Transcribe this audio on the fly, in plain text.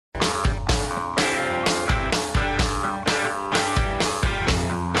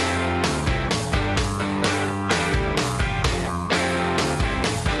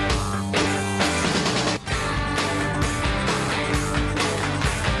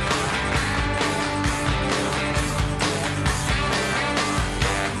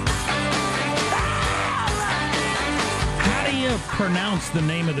pronounce the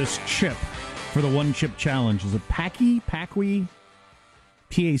name of this chip for the one chip challenge? Is it Paqui? Paqui?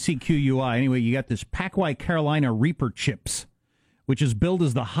 P-A-C-Q-U-I. Anyway, you got this Paqui Carolina Reaper chips, which is billed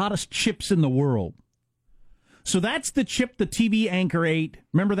as the hottest chips in the world. So that's the chip the TV anchor ate.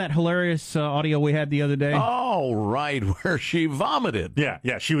 Remember that hilarious audio we had the other day? Oh, right, where she vomited.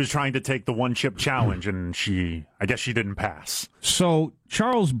 Yeah, she was trying to take the one chip challenge, and I guess she didn't pass. So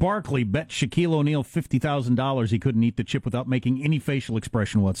Charles Barkley bet Shaquille O'Neal $50,000 he couldn't eat the chip without making any facial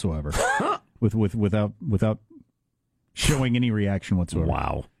expression whatsoever, without showing any reaction whatsoever.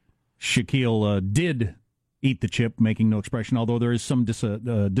 Wow. Shaquille did eat the chip, making no expression, although there is some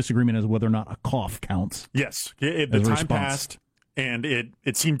disagreement as to whether or not a cough counts. Yes, the time passed, and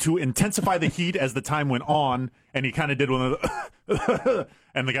it seemed to intensify the heat as the time went on, and he kind of did one of the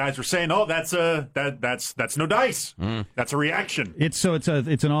and the guys were saying, "Oh, that's no dice. That's a reaction." It's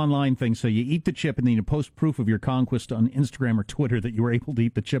an online thing. So you eat the chip, and then you post proof of your conquest on Instagram or Twitter that you were able to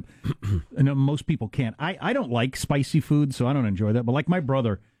eat the chip. And most people can't. I don't like spicy food, so I don't enjoy that. But like my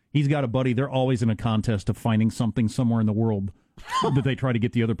brother, he's got a buddy. They're always in a contest of finding something somewhere in the world that they try to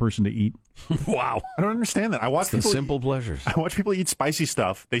get the other person to eat. Wow. I don't understand that. I watch people simple pleasures. I watch people eat spicy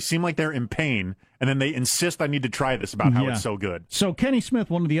stuff. They seem like they're in pain, and then they insist I need to try this about how it's so good. So Kenny Smith,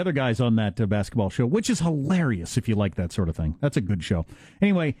 one of the other guys on that basketball show, which is hilarious if you like that sort of thing. That's a good show.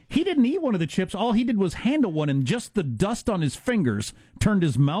 Anyway, he didn't eat one of the chips. All he did was handle one, and just the dust on his fingers turned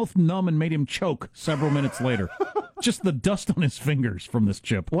his mouth numb and made him choke several minutes later. Just the dust on his fingers from this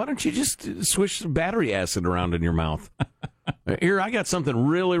chip. Why don't you just swish some battery acid around in your mouth? Here, I got something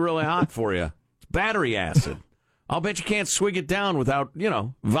really, really hot for you. It's battery acid. I'll bet you can't swig it down without,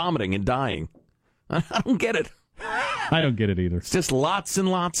 vomiting and dying. I don't get it. I don't get it either. It's just lots and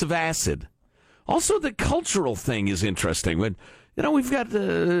lots of acid. Also, the cultural thing is interesting. When, we've got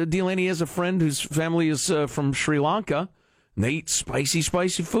Delaney has a friend whose family is from Sri Lanka, and they eat spicy,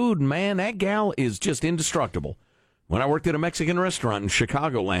 spicy food. Man, that gal is just indestructible. When I worked at a Mexican restaurant in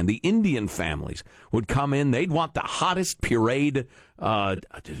Chicagoland, the Indian families would come in. They'd want the hottest pureed,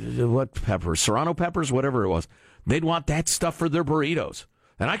 serrano peppers, whatever it was. They'd want that stuff for their burritos.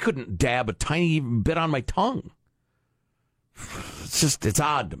 And I couldn't dab a tiny bit on my tongue. It's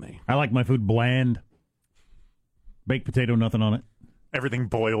odd to me. I like my food bland. Baked potato, nothing on it. Everything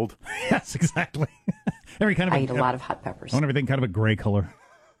boiled. Yes, exactly. I eat a lot of hot peppers. I want everything kind of a gray color.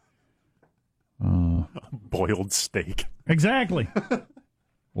 Boiled steak. Exactly.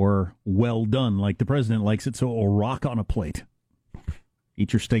 Or well done, like the president likes it, so it will rock on a plate.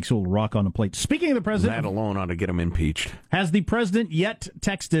 Eat your steak so it will rock on a plate. Speaking of the president... That alone ought to get him impeached. Has the president yet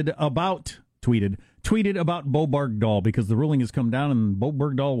tweeted about Bo Bergdahl, because the ruling has come down and Bo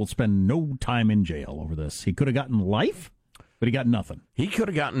Bergdahl will spend no time in jail over this. He could have gotten life, but he got nothing. He could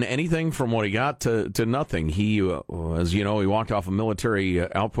have gotten anything from what he got to nothing. He, as you know, he walked off a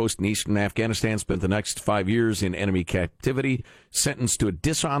military outpost in eastern Afghanistan, spent the next 5 years in enemy captivity, sentenced to a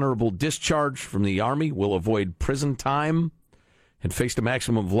dishonorable discharge from the Army, will avoid prison time, had faced a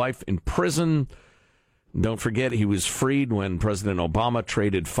maximum of life in prison. Don't forget, he was freed when President Obama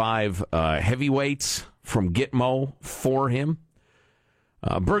traded 5 heavyweights from Gitmo for him.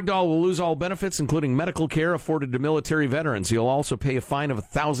 Bergdahl will lose all benefits, including medical care afforded to military veterans. He'll also pay a fine of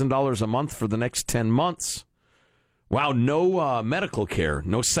 $1,000 a month for the next 10 months. Wow, no medical care,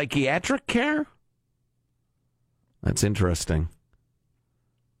 no psychiatric care? That's interesting.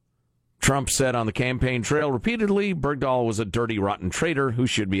 Trump said on the campaign trail repeatedly, Bergdahl was a dirty, rotten traitor who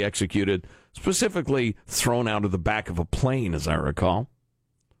should be executed, specifically thrown out of the back of a plane, as I recall.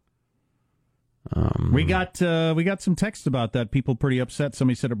 We got some text about that. People pretty upset.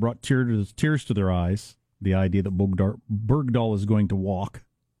 Somebody said it brought tears to their eyes, the idea that Bergdahl is going to walk.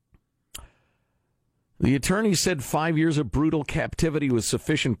 The attorney said 5 years of brutal captivity was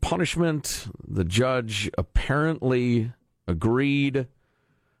sufficient punishment. The judge apparently agreed.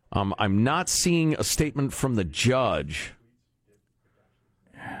 I'm not seeing a statement from the judge.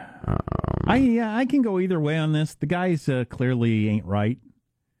 I can go either way on this. The guy's clearly ain't right.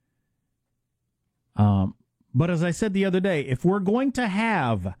 But as I said the other day, if we're going to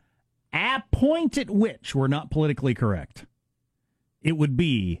have a point at which we're not politically correct, it would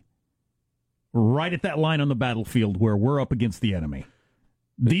be right at that line on the battlefield where we're up against the enemy.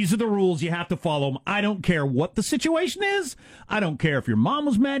 These are the rules. You have to follow them. I don't care what the situation is. I don't care if your mom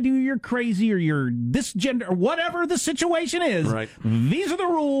was mad at you, you're crazy, or you're this gender, or whatever the situation is. Right. These are the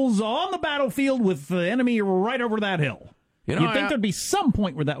rules on the battlefield with the enemy right over that hill. You'd think there'd be some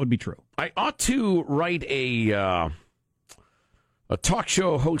point where that would be true. I ought to write a talk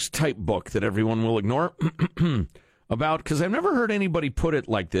show host type book that everyone will ignore about, because I've never heard anybody put it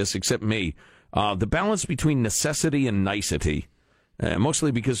like this except me. The balance between necessity and nicety.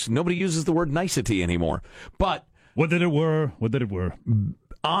 mostly because nobody uses the word nicety anymore. But Would that it were.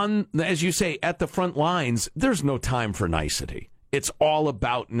 on, as you say, at the front lines, there's no time for nicety. It's all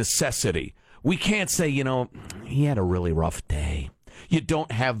about necessity. We can't say, he had a really rough day. You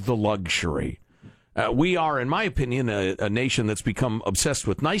don't have the luxury. We are, in my opinion, a nation that's become obsessed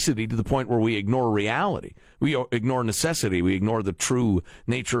with nicety to the point where we ignore reality. We ignore necessity. We ignore the true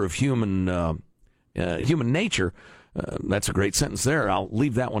nature of human nature. That's a great sentence there. I'll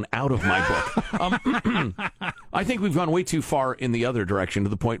leave that one out of my book. I think we've gone way too far in the other direction to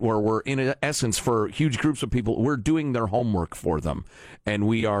the point where we're, in essence, for huge groups of people, we're doing their homework for them. And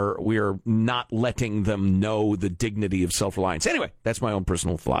we are not letting them know the dignity of self-reliance. Anyway, that's my own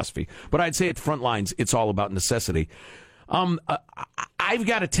personal philosophy. But I'd say at the front lines, it's all about necessity. I've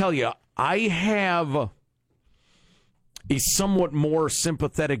got to tell you, I have a somewhat more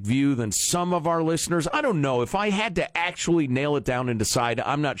sympathetic view than some of our listeners. I don't know. If I had to actually nail it down and decide,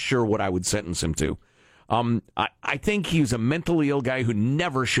 I'm not sure what I would sentence him to. I think he's a mentally ill guy who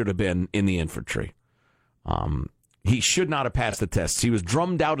never should have been in the infantry. He should not have passed the tests. He was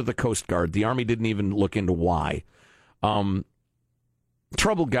drummed out of the Coast Guard. The Army didn't even look into why.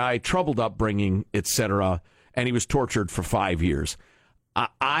 Troubled guy, troubled upbringing, etc., and he was tortured for 5 years.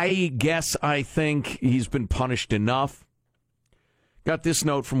 I think he's been punished enough. Got this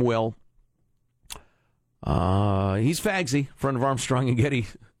note from Will. He's Fagsy, friend of Armstrong and Getty,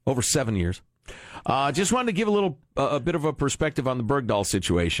 over 7 years. Just wanted to give a bit of a perspective on the Bergdahl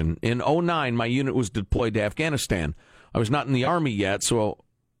situation. In 2009, my unit was deployed to Afghanistan. I was not in the Army yet, so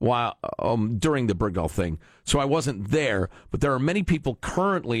during the Bergdahl thing, so I wasn't there, but there are many people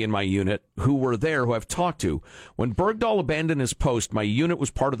currently in my unit who were there who I've talked to. When Bergdahl abandoned his post, my unit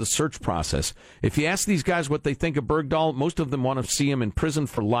was part of the search process. If you ask these guys what they think of Bergdahl, most of them want to see him in prison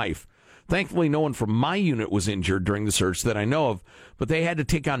for life. Thankfully, no one from my unit was injured during the search that I know of, but they had to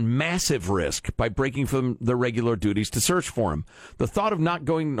take on massive risk by breaking from their regular duties to search for him. The thought of not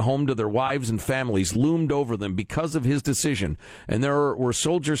going home to their wives and families loomed over them because of his decision, and there were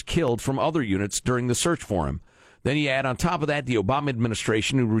soldiers killed from other units during the search for him. Then you add on top of that the Obama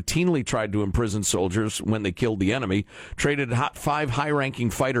administration, who routinely tried to imprison soldiers when they killed the enemy, traded 5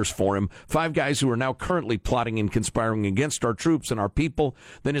 high-ranking fighters for him, 5 guys who are now currently plotting and conspiring against our troops and our people.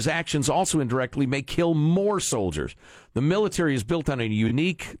 Then his actions also indirectly may kill more soldiers. The military is built on a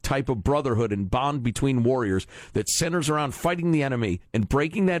unique type of brotherhood and bond between warriors that centers around fighting the enemy, and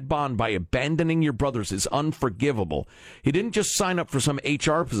breaking that bond by abandoning your brothers is unforgivable. He didn't just sign up for some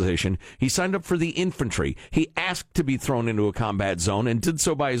HR position. He signed up for the infantry. He asked to be thrown into a combat zone and did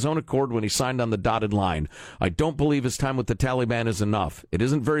so by his own accord when he signed on the dotted line. I don't believe his time with the Taliban is enough. It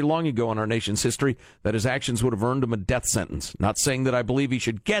isn't very long ago in our nation's history that his actions would have earned him a death sentence. Not saying that I believe he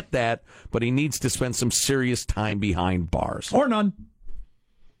should get that, but he needs to spend some serious time behind bars. Or none.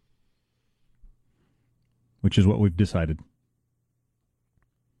 Which is what we've decided.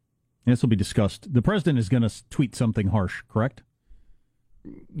 This will be discussed. The president is going to tweet something harsh, correct?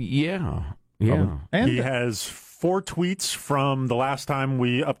 Yeah. And he has 4 tweets from the last time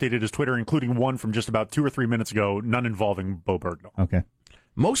we updated his Twitter, including one from just about 2 or 3 minutes ago, none involving Bo Bergdahl. Okay.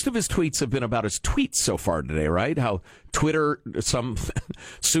 Most of his tweets have been about his tweets so far today, right? How Twitter, some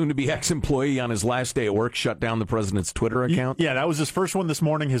soon-to-be ex-employee on his last day at work shut down the president's Twitter account. Yeah, that was his first one this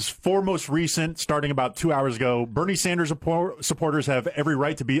morning. His 4 most recent, starting about 2 hours ago. Bernie Sanders supporters have every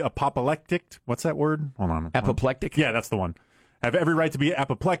right to be apoplectic. What's that word? Hold on. Apoplectic? Yeah, that's the one. Have every right to be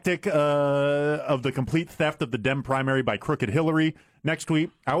apoplectic of the complete theft of the Dem primary by Crooked Hillary. Next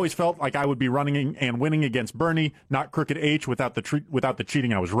tweet, I always felt like I would be running and winning against Bernie, not Crooked H without the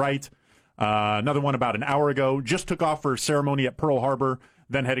cheating. I was right. Another one about an hour ago, just took off for a ceremony at Pearl Harbor,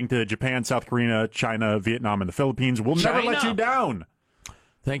 then heading to Japan, South Korea, China, Vietnam, and the Philippines. We'll never let you down.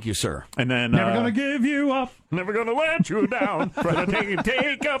 Thank you, sir. And then never gonna give you up. Never gonna let you down.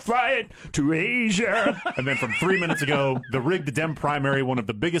 Take a flight to Asia. And then from 3 minutes ago, the rigged Dem primary, one of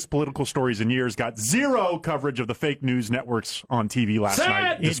the biggest political stories in years, got 0 coverage of the fake news networks on TV last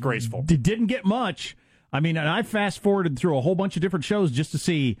night. Disgraceful. It didn't get much. I mean, and I fast-forwarded through a whole bunch of different shows just to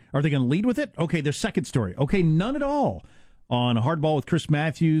see, are they going to lead with it? Okay, their second story. Okay, none at all on Hardball with Chris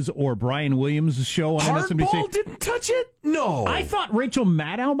Matthews or Brian Williams' show on MSNBC. Hardball didn't touch it? No. I thought Rachel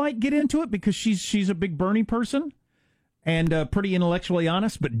Maddow might get into it because she's a big Bernie person and pretty intellectually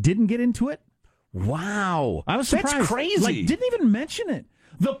honest, but didn't get into it. Wow. I was surprised. That's crazy. Like, didn't even mention it.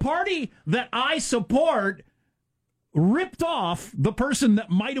 The party that I support ripped off the person that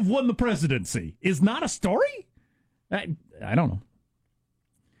might have won the presidency is not a story? I don't know.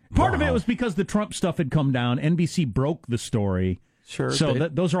 Part of it was because the Trump stuff had come down. NBC broke the story. Sure. So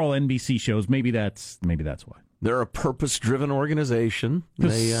those are all NBC shows. Maybe that's why. They're a purpose-driven organization.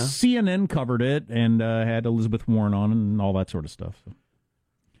 CNN covered it and had Elizabeth Warren on and all that sort of stuff. So.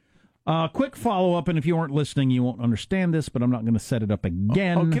 Quick follow-up, and if you weren't listening, you won't understand this, but I'm not going to set it up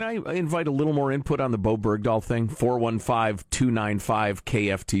again. Can I invite a little more input on the Bo Bergdahl thing?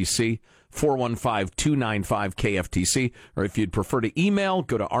 415-295-KFTC, 415-295-KFTC, or if you'd prefer to email,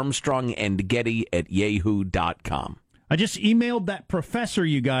 go to armstrongandgetty@yahoo.com. I just emailed that professor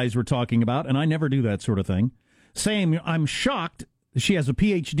you guys were talking about, and I never do that sort of thing, saying I'm shocked she has a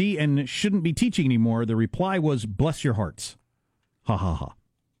Ph.D. and shouldn't be teaching anymore. The reply was, bless your hearts. Ha, ha, ha.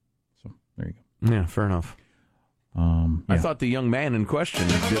 So, there you go. Yeah, fair enough. I thought the young man in question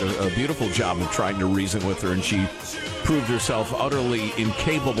did a beautiful job of trying to reason with her, and she proved herself utterly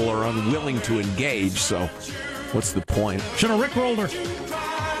incapable or unwilling to engage, so what's the point? Should have rickrolled her.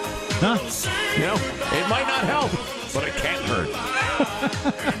 Huh? You know, it might not help, but it can't hurt.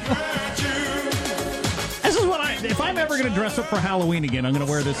 This is what if I'm ever going to dress up for Halloween again, I'm going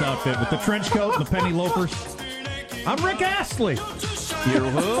to wear this outfit with the trench coat and the penny loafers. I'm Rick Astley. You're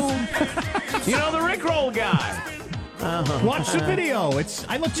who? You know, the Rickroll guy. Watch the video.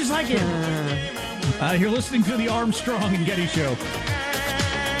 I look just like him. You're listening to the Armstrong and Getty Show.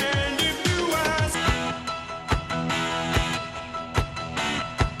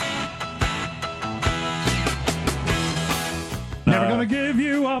 Never gonna give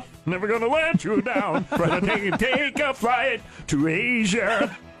you up. Never gonna let you down. Try to take a flight to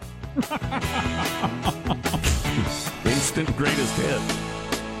Asia. Instant greatest hit.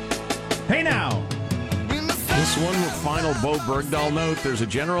 Hey now. This one final Bo Bergdahl note. There's a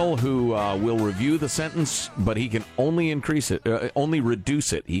general who will review the sentence, but he can only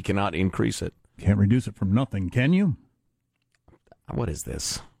reduce it. He cannot increase it. Can't reduce it from nothing, can you? What is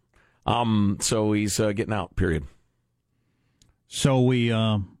this? So he's getting out, period. So we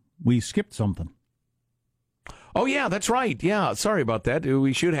skipped something. Oh, yeah, that's right. Yeah, sorry about that.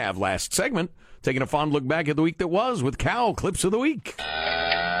 We should have last segment. Taking a fond look back at the week that was with Cal Clips of the Week.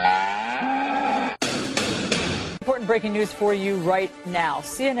 Important breaking news for you right now.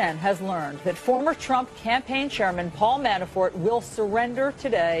 CNN has learned that former Trump campaign chairman Paul Manafort will surrender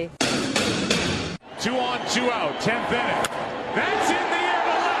today. 2 on, 2 out, 10th inning. That's in the air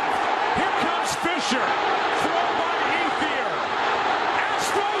to left. Here comes Fisher. Throw by Ethier.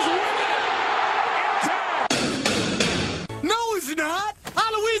 Astros win it in time. No, it's not.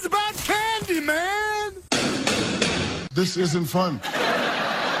 Halloween's about candy, man. This isn't fun.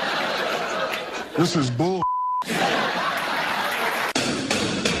 This is bull.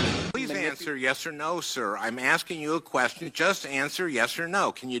 Please answer yes or no, sir. I'm asking you a question. Just answer yes or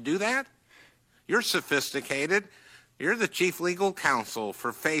no. Can you do that? You're sophisticated. You're the chief legal counsel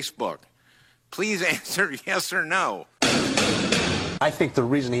for Facebook. Please answer yes or no. I think the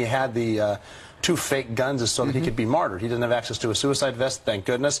reason he had the 2 fake guns is so that he could be martyred. He doesn't have access to a suicide vest, thank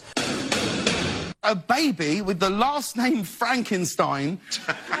goodness. A baby with the last name Frankenstein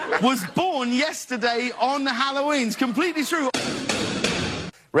was born yesterday on Halloween. It's completely true.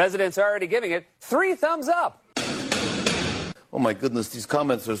 Residents are already giving it 3 thumbs up. Oh my goodness, these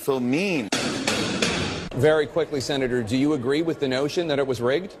comments are so mean. Very quickly, Senator, do you agree with the notion that it was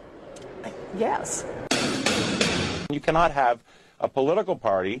rigged? Yes. You cannot have a political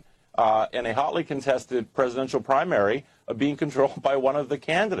party in a hotly contested presidential primary being controlled by one of the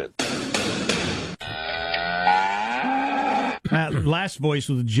candidates. Last voice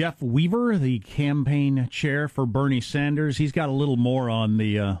was Jeff Weaver, the campaign chair for Bernie Sanders. He's got a little more on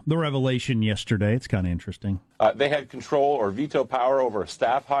the revelation yesterday. It's kind of interesting. They had control or veto power over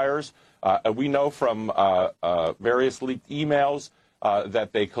staff hires. We know from various leaked emails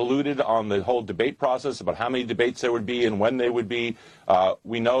that they colluded on the whole debate process about how many debates there would be and when they would be.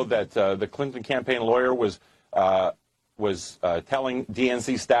 We know that the Clinton campaign lawyer was telling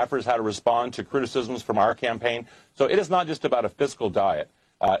DNC staffers how to respond to criticisms from our campaign. So it is not just about a fiscal diet.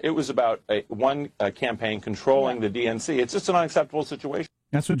 It was about one campaign controlling the DNC. It's just an unacceptable situation.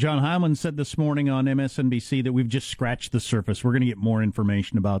 That's what John Hyman said this morning on MSNBC, that we've just scratched the surface. We're going to get more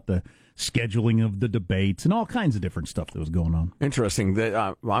information about the scheduling of the debates and all kinds of different stuff that was going on. Interesting.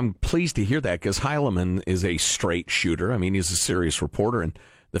 I'm pleased to hear that, because Heilemann is a straight shooter. I mean, he's a serious reporter. And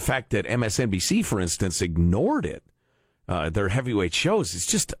the fact that MSNBC, for instance, ignored it, their heavyweight shows, is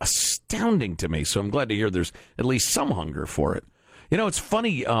just astounding to me. So I'm glad to hear there's at least some hunger for it. You know, it's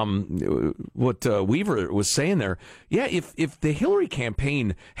funny what Weaver was saying there. Yeah, if the Hillary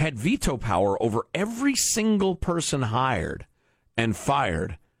campaign had veto power over every single person hired and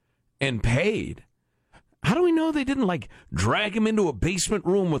fired and paid, how do we know they didn't, like, drag him into a basement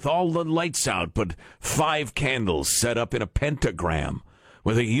room with all the lights out but 5 candles set up in a pentagram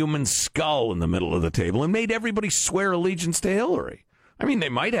with a human skull in the middle of the table and made everybody swear allegiance to Hillary. I mean, they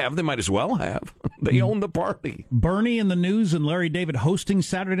might as well have. They own the party. Bernie in the news and Larry David hosting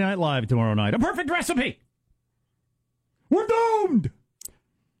Saturday Night Live tomorrow night. A perfect recipe. We're doomed.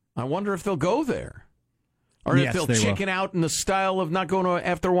 I wonder if they'll go there. Or if they'll chicken out in the style of not going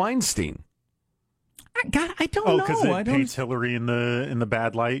after Weinstein. God, I don't know. Because it paints Hillary in the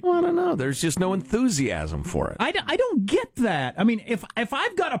bad light? Well, I don't know. There's just no enthusiasm for it. I don't get that. I mean, if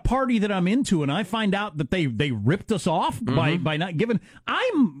I've got a party that I'm into and I find out that they ripped us off by not giving,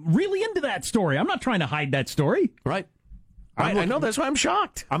 I'm really into that story. I'm not trying to hide that story. Right. I know, that's why I'm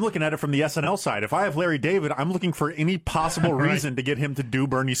shocked. I'm looking at it from the SNL side. If I have Larry David, I'm looking for any possible reason to get him to do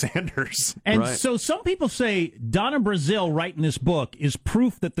Bernie Sanders. And so some people say Donna Brazile writing this book is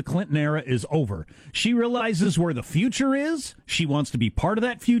proof that the Clinton era is over. She realizes where the future is. She wants to be part of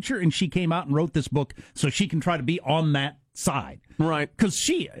that future, and she came out and wrote this book so she can try to be on that side. Right. Because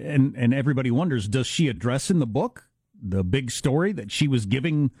she, and everybody wonders, does she address in the book the big story that she was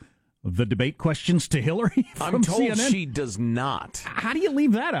giving the debate questions to Hillary from I'm told CNN? She does not. How do you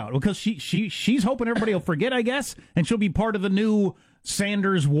leave that out? Because she's hoping everybody will forget, I guess, and she'll be part of the new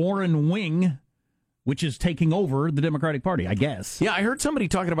Sanders-Warren wing, which is taking over the Democratic Party, I guess. Yeah, I heard somebody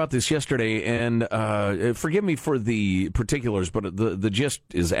talking about this yesterday, and forgive me for the particulars, but the gist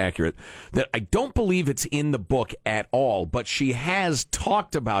is accurate, that I don't believe it's in the book at all, but she has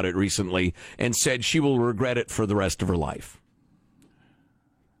talked about it recently and said she will regret it for the rest of her life.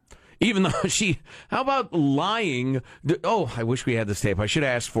 Even though how about lying? Oh, I wish we had this tape. I should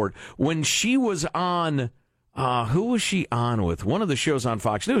ask for it. When she was on, who was she on with? One of the shows on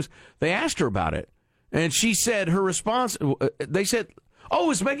Fox News. They asked her about it. And she said her response, they said, oh, it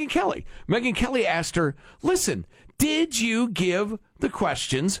was Megyn Kelly. Megyn Kelly asked her, listen, did you give the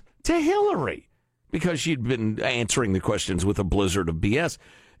questions to Hillary? Because she'd been answering the questions with a blizzard of BS.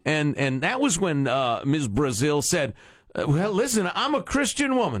 And that was when Ms. Brazile said, well, listen, I'm a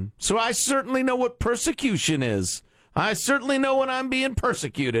Christian woman, so I certainly know what persecution is. I certainly know when I'm being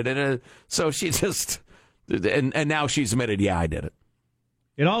persecuted. And so she just, and now she's admitted, yeah, I did it.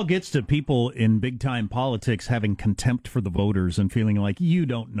 It all gets to people in big-time politics having contempt for the voters and feeling like you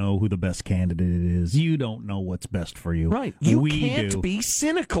don't know who the best candidate is. You don't know what's best for you. Right. You can't be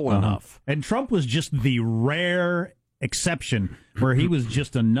cynical enough. And Trump was just the rare exception where he was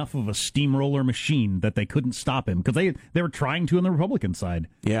just enough of a steamroller machine that they couldn't stop him because they were trying to on the Republican side.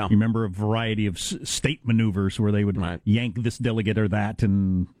 Yeah. You remember a variety of state maneuvers where they would yank this delegate or that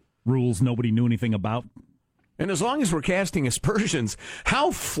and rules nobody knew anything about. And as long as we're casting aspersions,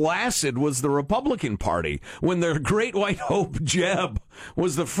 how flaccid was the Republican Party when their great white hope, Jeb,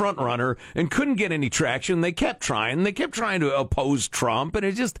 was the front runner and couldn't get any traction? They kept trying. They kept trying to oppose Trump, and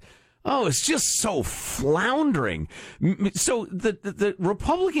it just... Oh, it's just so floundering. So the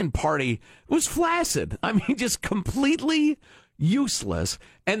Republican Party was flaccid. I mean, just completely useless.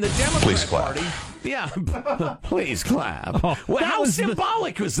 And the Democrat Party... Yeah, please clap. Well, how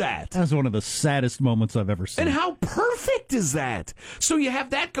symbolic was that? That was one of the saddest moments I've ever seen. And how perfect is that? So you have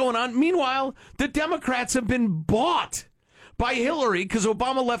that going on. Meanwhile, the Democrats have been bought by Hillary because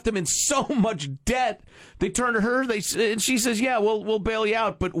Obama left them in so much debt. They turn to her, and she says, yeah, we'll bail you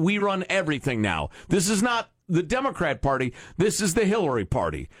out, but we run everything now. This is not the Democrat Party. This is the Hillary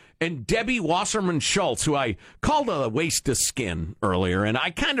Party. And Debbie Wasserman Schultz, who I called a waste of skin earlier, and I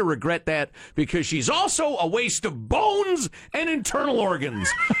kind of regret that because she's also a waste of bones and internal organs.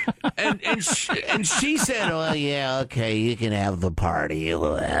 and she said, oh, yeah, okay, you can have the party.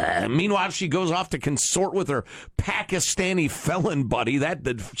 Meanwhile, she goes off to consort with her Pakistani felon buddy. That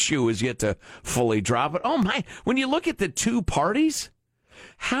the shoe is yet to fully drop. But, oh, my, when you look at the two parties,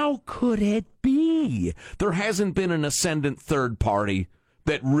 how could it be there hasn't been an ascendant third party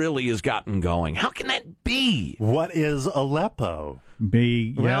that really has gotten going? How can that be? What is Aleppo?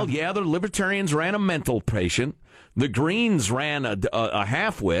 Well, yeah, the Libertarians ran a mental patient. The Greens ran a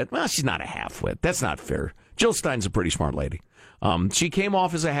half-wit. Well, she's not a half-wit. That's not fair. Jill Stein's a pretty smart lady. She came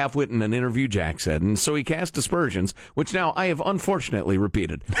off as a half-wit in an interview, Jack said, and so he cast aspersions, which now I have unfortunately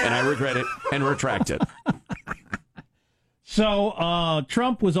repeated, and I regret it and retract it. So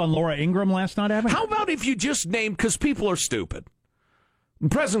Trump was on Laura Ingraham last night, Evan? How about if you just name, because people are stupid.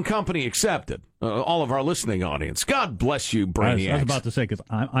 Present company accepted. All of our listening audience. God bless you, brainiacs. I was about to say, because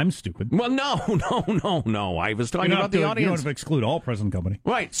I'm stupid. Well, no. I was talking about the audience. You don't have to exclude all present company.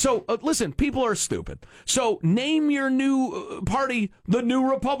 Right. So, listen, people are stupid. So, name your new party the New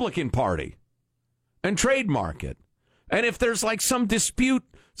Republican Party and trademark it. And if there's like some dispute,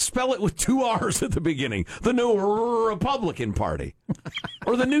 spell it with 2 R's at the beginning. The New Republican Party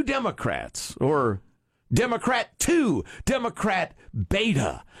or the New Democrats or Democrat 2, Democrat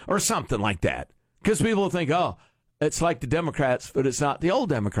beta, or something like that. Because people will think, oh, it's like the Democrats, but it's not the old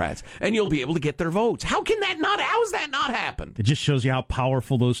Democrats. And you'll be able to get their votes. How has that not happened? It just shows you how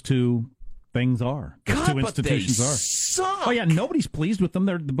powerful those two things are. Those two institutions are. Suck. Oh yeah, nobody's pleased with them.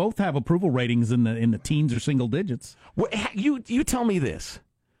 They both have approval ratings in the teens or single digits. Well, you tell me this.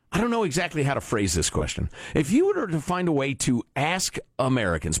 I don't know exactly how to phrase this question. If you were to find a way to ask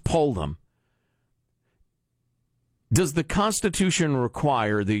Americans, poll them, does the Constitution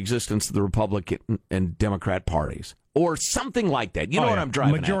require the existence of the Republican and Democrat parties? Or something like that. You know what I'm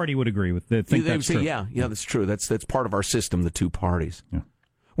driving at. Majority would agree with that. Think that's true. Yeah, that's true. That's part of our system, the two parties. Yeah.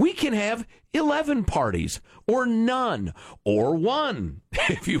 We can have 11 parties, or none, or one,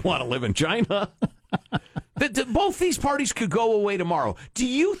 if you want to live in China. Both these parties could go away tomorrow. Do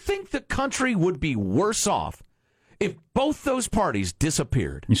you think the country would be worse off if both those parties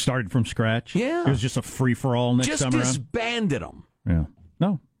disappeared? You started from scratch? Yeah. It was just a free-for-all next time around? Just disbanded them. Yeah.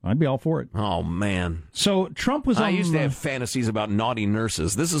 No, I'd be all for it. Oh, man. So Trump was on... I used to have fantasies about naughty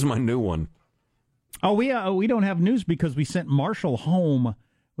nurses. This is my new one. Oh, we don't have news because we sent Marshall home.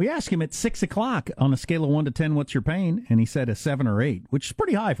 We asked him at 6 o'clock on a scale of 1 to 10, what's your pain? And he said a 7 or 8, which is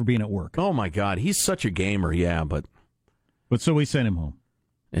pretty high for being at work. Oh, my God. He's such a gamer, yeah, but so we sent him home.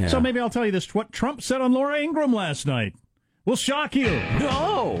 Yeah. So maybe I'll tell you this, what Trump said on Laura Ingraham last night will shock you.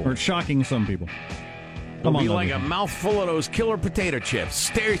 No. Or shocking some people. It'll be like a mouthful of those killer potato chips.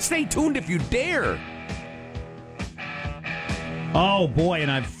 Stay tuned if you dare. Oh, boy,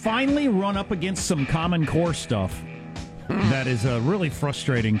 and I've finally run up against some Common Core stuff. That is really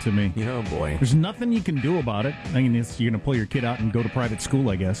frustrating to me. Oh, boy. There's nothing you can do about it. I mean, you're going to pull your kid out and go to private school,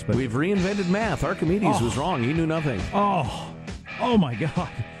 I guess. But we've reinvented math. Archimedes was wrong. He knew nothing. Oh, my God.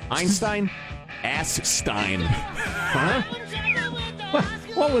 Einstein? Ass-stein. Huh?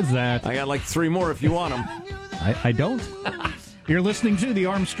 What was that? I got like 3 more if you want them. I don't. You're listening to the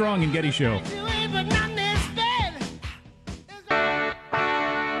Armstrong and Getty Show.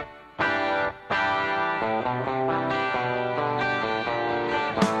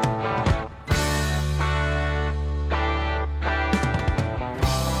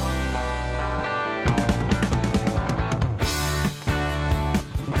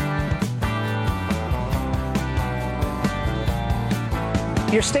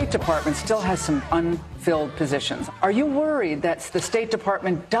 Your State Department still has some unfilled positions. Are you worried that the State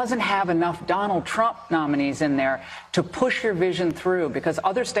Department doesn't have enough Donald Trump nominees in there to push your vision through? Because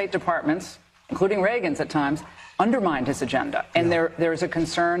other State Departments, including Reagan's at times, undermined his agenda. And there's a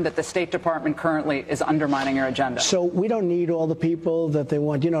concern that the State Department currently is undermining your agenda. So we don't need all the people that they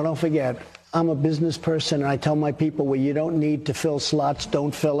want. Don't forget, I'm a business person, and I tell my people, well, you don't need to fill slots,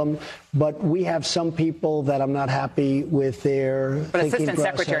 don't fill them. But we have some people that I'm not happy with their But thinking Assistant process.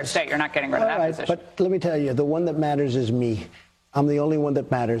 Secretary of State, you're not getting rid of that position. But let me tell you, the one that matters is me. I'm the only one that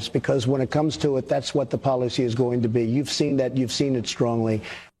matters, because when it comes to it, that's what the policy is going to be. You've seen that. You've seen it strongly.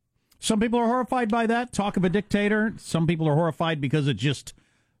 Some people are horrified by that, talk of a dictator. Some people are horrified because it's just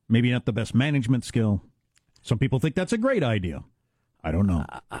maybe not the best management skill. Some people think that's a great idea. I don't know.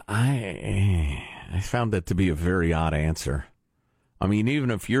 I found that to be a very odd answer. I mean,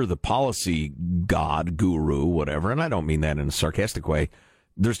 even if you're the policy god, guru, whatever, and I don't mean that in a sarcastic way,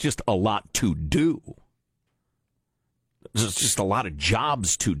 there's just a lot to do. There's just a lot of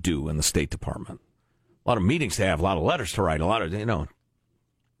jobs to do in the State Department. A lot of meetings to have, a lot of letters to write, a lot of,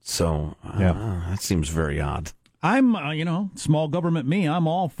 So, that seems very odd. I'm, small government me, I'm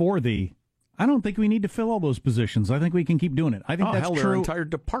all for I don't think we need to fill all those positions. I think we can keep doing it. I think that's true. true. There are entire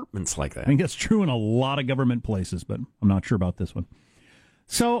departments like that. I think that's true in a lot of government places, but I'm not sure about this one.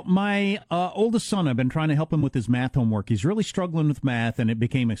 So my oldest son, I've been trying to help him with his math homework. He's really struggling with math, and it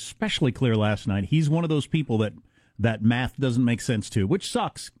became especially clear last night. He's one of those people that math doesn't make sense to, which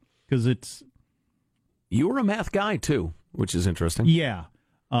sucks because it's... You were a math guy, too, which is interesting. Yeah.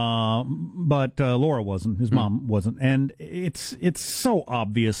 But Laura wasn't. His mom wasn't. And it's so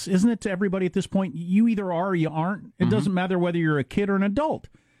obvious, isn't it, to everybody at this point? You either are or you aren't. It doesn't matter whether you're a kid or an adult.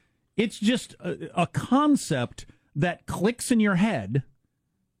 It's just a concept that clicks in your head,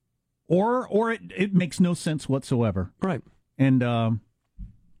 or it makes no sense whatsoever. Right. And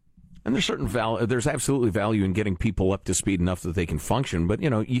there's certain value. There's absolutely value in getting people up to speed enough that they can function. But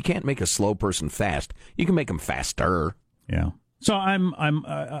you can't make a slow person fast. You can make them faster. Yeah. So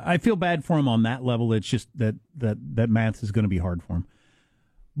I feel bad for him on that level. It's just that math is going to be hard for him.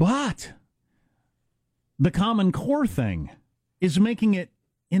 But the Common Core thing is making it,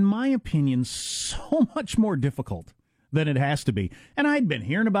 in my opinion, so much more difficult than it has to be. And I'd been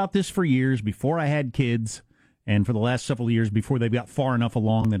hearing about this for years before I had kids. and for the last several years before they got far enough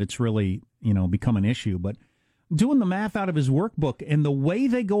along that it's really, become an issue. But doing the math out of his workbook and the way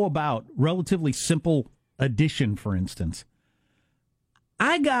they go about relatively simple addition, for instance,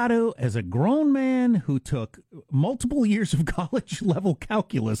 I got to, as a grown man who took multiple years of college-level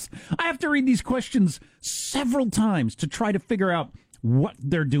calculus, I have to read these questions several times to try to figure out what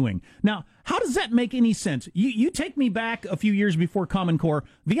they're doing. Now, how does that make any sense? You take me back a few years before Common Core.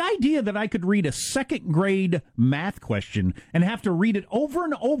 The idea that I could read a second-grade math question and have to read it over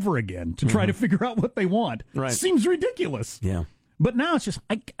and over again to try to figure out what they want seems ridiculous. Yeah. But now it's just,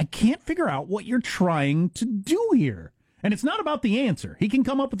 I can't figure out what you're trying to do here. And it's not about the answer. He can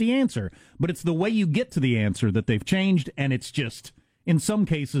come up with the answer, but it's the way you get to the answer that they've changed, and it's just, in some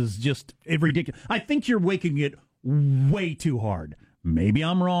cases, just ridiculous. I think you're making it way too hard. Maybe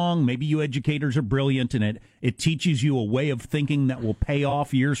I'm wrong. Maybe you educators are brilliant, and it teaches you a way of thinking that will pay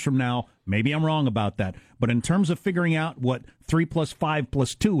off years from now. Maybe I'm wrong about that. But in terms of figuring out what 3 + 5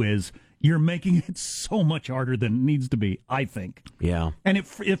 + 2 is, you're making it so much harder than it needs to be, I think. Yeah. And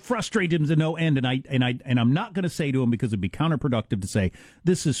it frustrated him to no end, and I'm not going to say to him, because it'd be counterproductive to say,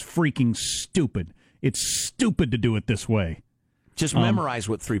 this is freaking stupid. It's stupid to do it this way. Just memorize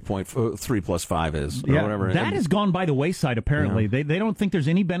what 3 + 5 is, or whatever. That has gone by the wayside, apparently. Yeah. They don't think there's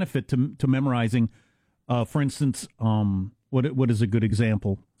any benefit to memorizing, for instance, what is a good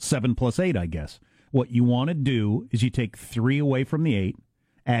example? 7 + 8, I guess. What you want to do is you take 3 away from the 8,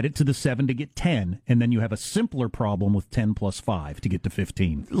 add it to the 7 to get 10, and then you have a simpler problem with 10 + 5 to get to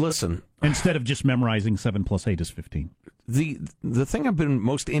 15. Listen. Instead of just memorizing 7 + 8 is 15. The thing I've been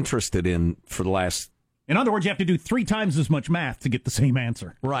most interested in for the last... In other words, you have to do 3 times as much math to get the same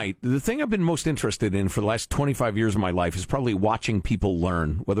answer. Right. The thing I've been most interested in for the last 25 years of my life is probably watching people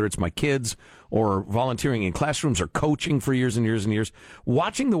learn, whether it's my kids or volunteering in classrooms or coaching for years and years and years,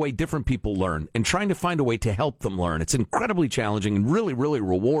 watching the way different people learn and trying to find a way to help them learn. It's incredibly challenging and really, really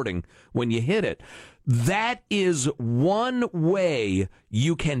rewarding when you hit it. That is one way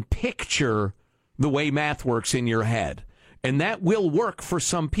you can picture the way math works in your head. And that will work for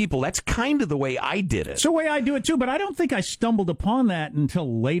some people. That's kind of the way I did it. It's the way I do it, too, but I don't think I stumbled upon that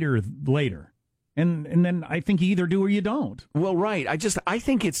until later. And then I think you either do or you don't. Well, right. I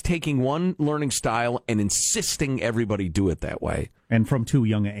think it's taking one learning style and insisting everybody do it that way. And from too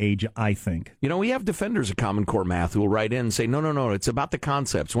young an age, I think. We have defenders of Common Core math who will write in and say, no, it's about the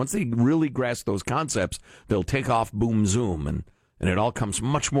concepts. Once they really grasp those concepts, they'll take off, boom, zoom, and it all comes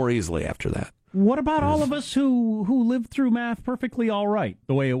much more easily after that. What about all of us who lived through math perfectly all right,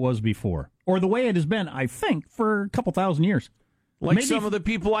 the way it was before? Or the way it has been, I think, for a couple thousand years? Like maybe some of the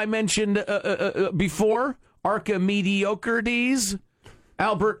people I mentioned before, Archimedes,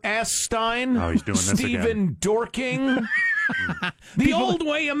 Albert Einstein, Stephen Dorking. The old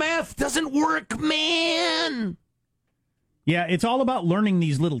way of math doesn't work, man. Yeah, it's all about learning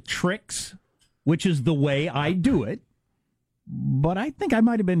these little tricks, which is the way I do it. But I think I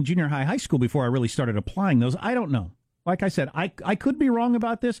might have been junior high school before I really started applying those. I don't know. Like I said, I could be wrong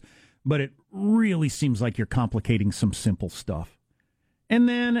about this, but it really seems like you're complicating some simple stuff. And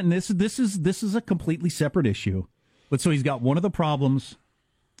then, this is a completely separate issue. But so he's got one of the problems.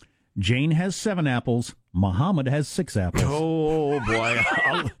 Jane has 7 apples. Muhammad has 6 apples. Oh, boy.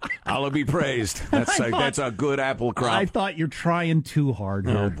 Allah be praised. That's a good apple crop. I thought you're trying too hard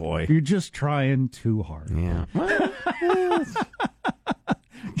here. Oh, boy. You're just trying too hard. Yeah.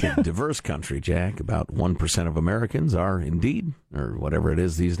 Diverse country, Jack. About 1% of Americans are indeed, or whatever it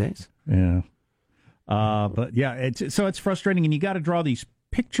is these days. Yeah. But yeah, it's frustrating, and you got to draw these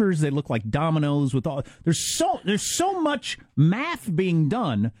pictures. They look like dominoes with all. There's so much math being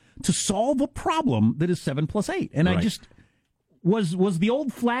done to solve a problem that is 7 + 8, and right. I just was the old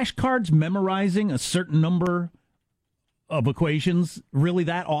flashcards memorizing a certain number of equations really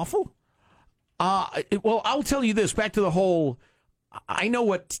that awful? Well, I'll tell you this. Back to the whole. I know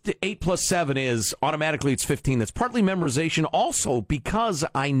what 8 + 7 is. Automatically, it's 15. That's partly memorization, also because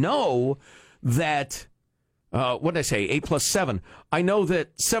I know that. What did I say? 8 + 7. I know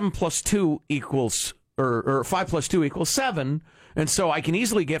that 7 + 2 equals, or 5 + 2 equals 7, and so I can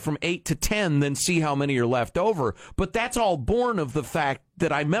easily get from 8 to 10, then see how many are left over. But that's all born of the fact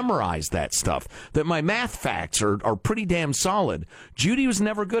that I memorized that stuff, that my math facts are pretty damn solid. Judy was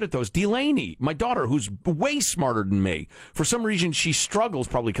never good at those. Delaney, my daughter, who's way smarter than me, for some reason she struggles,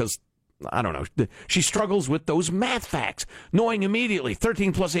 probably because, I don't know, she struggles with those math facts, knowing immediately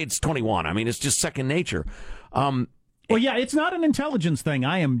 13 + 8 is 21. I mean, it's just second nature. Well, yeah, it's not an intelligence thing.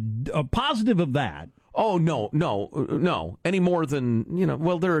 I am positive of that. Oh, no. Any more than,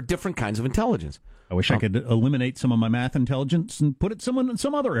 well, there are different kinds of intelligence. I wish I could eliminate some of my math intelligence and put it in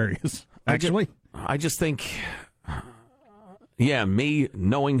some other areas, actually. I just think, me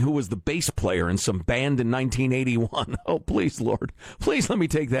knowing who was the bass player in some band in 1981. Oh, please, Lord. Please let me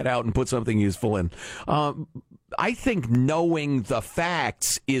take that out and put something useful in. I think knowing the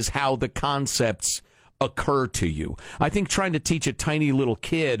facts is how the concepts occur to you. I think trying to teach a tiny little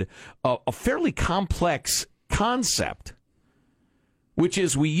kid a fairly complex concept, which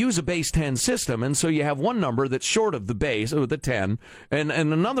is we use a base 10 system, and so you have one number that's short of the base, or the 10, and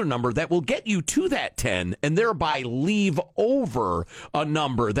another number that will get you to that 10, and thereby leave over a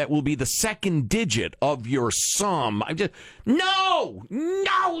number that will be the second digit of your sum. No!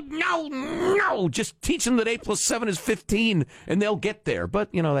 Just teach them that 8 plus 7 is 15, and they'll get there. But,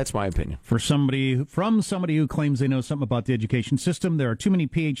 that's my opinion. From somebody who claims they know something about the education system, there are too many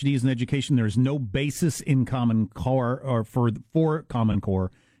PhDs in education. There is no basis in Common Core or for Common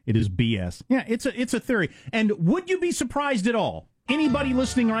Core. It is BS. Yeah, it's a theory. And would you be surprised at all, anybody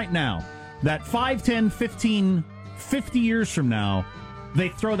listening right now, that 5, 10, 15, 50 years from now, they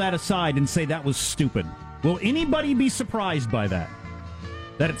throw that aside and say that was stupid? Will anybody be surprised by that?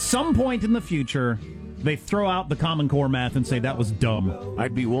 That at some point in the future, they throw out the Common Core math and say that was dumb?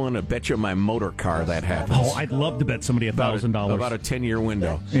 I'd be willing to bet you my motor car that happens. Oh, I'd love to bet somebody $1,000. About a 10-year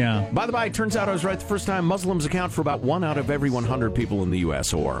window. Yeah. By the way, it turns out I was right the first time. Muslims account for about 1 out of every 100 people in the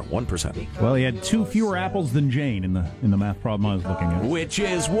U.S., or 1%. Well, he had 2 fewer apples than Jane in the math problem I was looking at. Which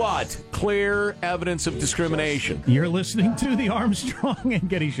is what? Clear evidence of discrimination. You're listening to the Armstrong and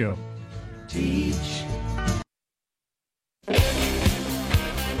Getty Show. Teach.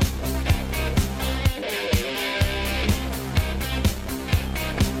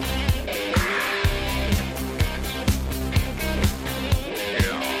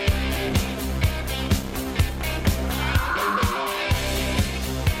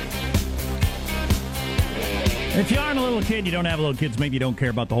 If you aren't a little kid, you don't have little kids, maybe you don't care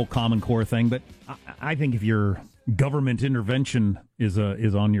about the whole Common Core thing, but I think if your government intervention is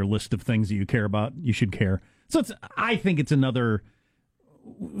on your list of things that you care about, you should care. So I think it's another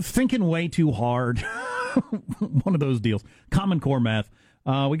thinking way too hard. One of those deals. Common Core math.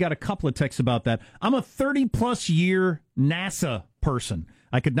 We got a couple of texts about that. I'm a 30-plus year NASA person.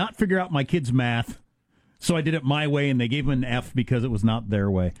 I could not figure out my kids' math, so I did it my way, and they gave him an F because it was not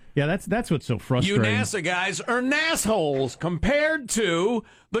their way. Yeah, that's what's so frustrating. You NASA guys are nassholes compared to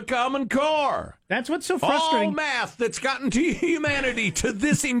the Common Core. That's what's so frustrating. All math that's gotten to humanity to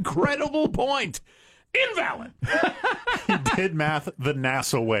this incredible point. Invalid. He did math the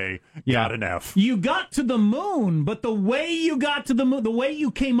NASA way. Got an F. You got to the moon, but the way you got to the moon, the way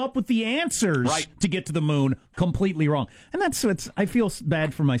you came up with the answers to get to the moon, completely wrong. And that's what's, I feel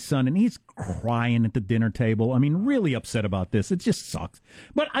bad for my son, and he's crying at the dinner table. I mean, really upset about this. It just sucks.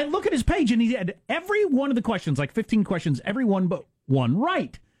 But I look at his page, and he had every one of the questions, like 15 questions, every one but one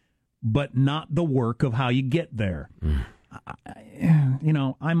right, but not the work of how you get there.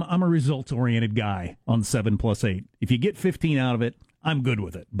 I'm a results-oriented guy on 7 plus 8. If you get 15 out of it, I'm good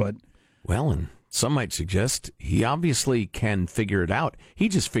with it. But and some might suggest he obviously can figure it out. He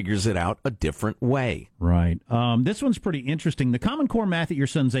just figures it out a different way. Right. This one's pretty interesting. The Common Core math at your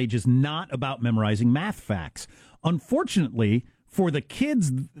son's age is not about memorizing math facts. Unfortunately, for the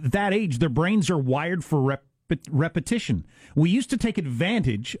kids that age, their brains are wired for repetition. We used to take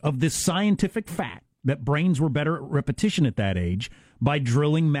advantage of this scientific fact that brains were better at repetition at that age by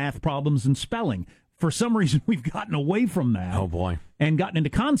drilling math problems and spelling. For some reason, we've gotten away from that. Oh, boy. And gotten into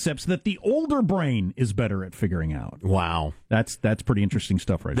concepts that the older brain is better at figuring out. Wow. That's pretty interesting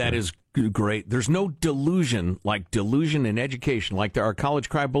stuff right there. That is great. There's no delusion like delusion in education, like our college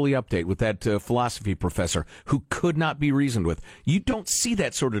cry bully update with that philosophy professor who could not be reasoned with. You don't see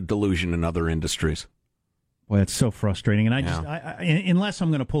that sort of delusion in other industries. Well, it's so frustrating, and unless I'm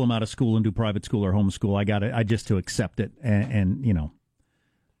going to pull him out of school and do private school or homeschool, I just to accept it, and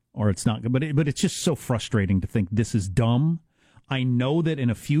or it's not good. But it's just so frustrating to think this is dumb. I know that in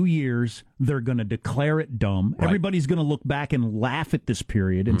a few years they're going to declare it dumb. Right. Everybody's going to look back and laugh at this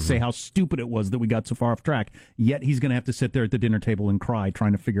period and say how stupid it was that we got so far off track. Yet he's going to have to sit there at the dinner table and cry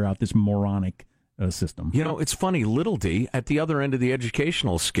trying to figure out this moronic system. It's funny. Little D at the other end of the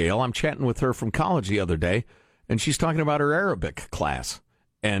educational scale. I'm chatting with her from college the other day. And she's talking about her Arabic class.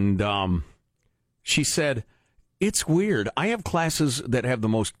 And she said, it's weird. I have classes that have the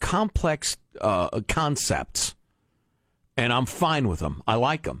most complex concepts, and I'm fine with them. I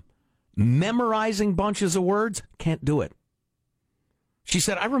like them. Memorizing bunches of words, can't do it. She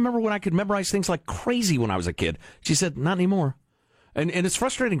said, I remember when I could memorize things like crazy when I was a kid. She said, not anymore. And it's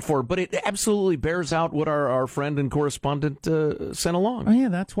frustrating for her, but it absolutely bears out what our friend and correspondent sent along. Oh, yeah,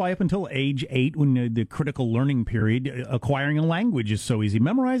 that's why up until age 8, when the critical learning period, acquiring a language is so easy.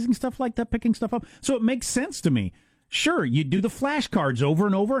 Memorizing stuff like that, picking stuff up. So it makes sense to me. Sure, you do the flashcards over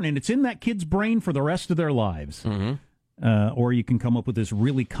and over, and it's in that kid's brain for the rest of their lives. Or you can come up with this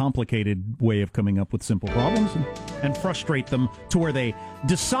really complicated way of coming up with simple problems and frustrate them to where they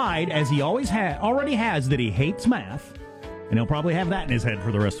decide, as he already has, that he hates math. And he'll probably have that in his head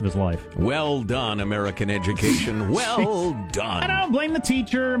for the rest of his life. Well done, American education. Well done. I don't blame the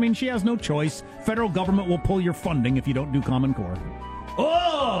teacher. I mean, she has no choice. Federal government will pull your funding if you don't do Common Core.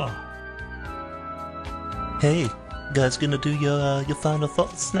 Oh! Hey, guys gonna do your final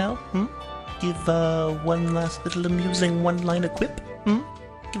thoughts now? Give one last little amusing one-liner quip?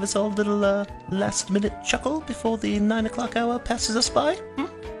 Give us all a little last-minute chuckle before the 9 o'clock hour passes us by?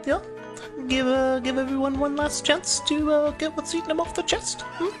 Yeah? Give everyone one last chance to get what's eating them off the chest.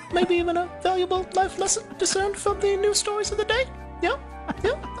 Maybe even a valuable life lesson discerned from the news stories of the day. Yeah?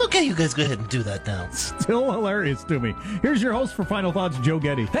 Okay, you guys go ahead and do that now. Still hilarious to me. Here's your host for Final Thoughts, Joe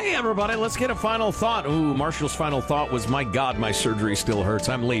Getty. Hey, everybody, let's get a final thought. Ooh, Marshall's final thought was, my God, my surgery still hurts.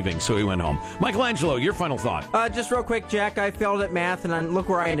 I'm leaving, so he went home. Michelangelo, your final thought. Just real quick, Jack, I failed at math, and look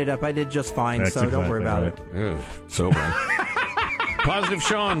where I ended up. I did just fine, so don't worry about it. Ew, sobering. Positive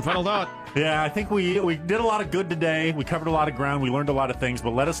Sean, final thought. Yeah, I think we did a lot of good today. We covered a lot of ground. We learned a lot of things, but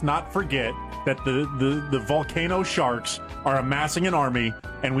let us not forget that the volcano sharks are amassing an army,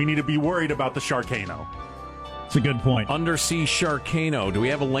 and we need to be worried about the Sharkano. It's a good point. Undersea Sharkano. Do we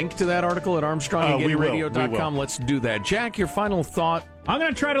have a link to that article at ArmstrongandGettyRadio.com? Let's do that. Jack, your final thought. I'm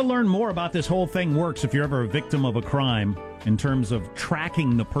going to try to learn more about this whole thing works if you're ever a victim of a crime in terms of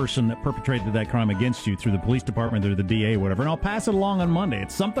tracking the person that perpetrated that crime against you through the police department or the DA, whatever. And I'll pass it along on Monday.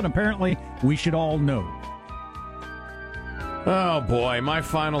 It's something apparently we should all know. Oh, boy, my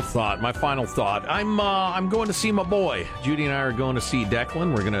final thought. I'm going to see my boy. Judy and I are going to see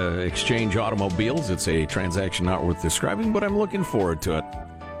Declan. We're going to exchange automobiles. It's a transaction not worth describing, but I'm looking forward to it.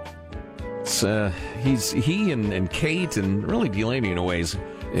 He and Kate and really Delaney in a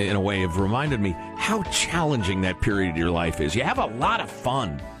way have reminded me how challenging that period of your life is. You have a lot of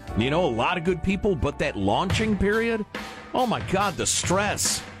fun, a lot of good people, but that launching period, oh my God, the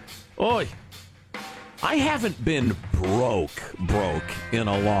stress. Oy. I haven't been broke in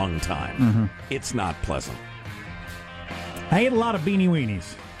a long time. It's not pleasant. I ate a lot of Beanie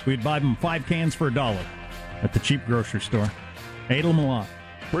Weenies. We'd buy them 5 cans for $1 at the cheap grocery store. I ate them a lot.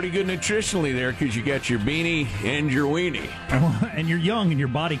 Pretty good nutritionally there because you got your beanie and your weenie. And you're young and your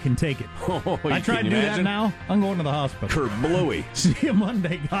body can take it. I tried to do that now. I'm going to the hospital. Kurt Bluey. See you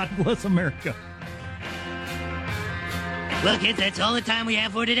Monday. God bless America. Well, kids, that's all the time we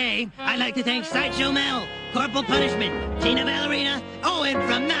have for today. I'd like to thank Sideshow Mel, Corporal Punishment, Tina Ballerina, and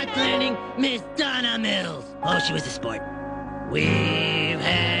from Knots Landing, Miss Donna Mills. Oh, she was a sport. We've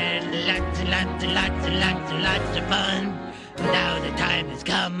had lots and lots and lots and lots and lots of fun. Now the time has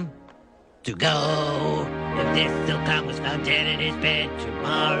come to go. If this Silcom was found dead in his bed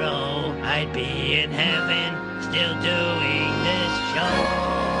tomorrow, I'd be in heaven still doing this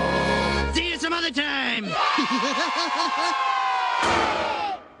show. See you some other time.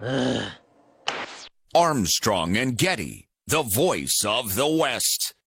 Armstrong and Getty, the voice of the West.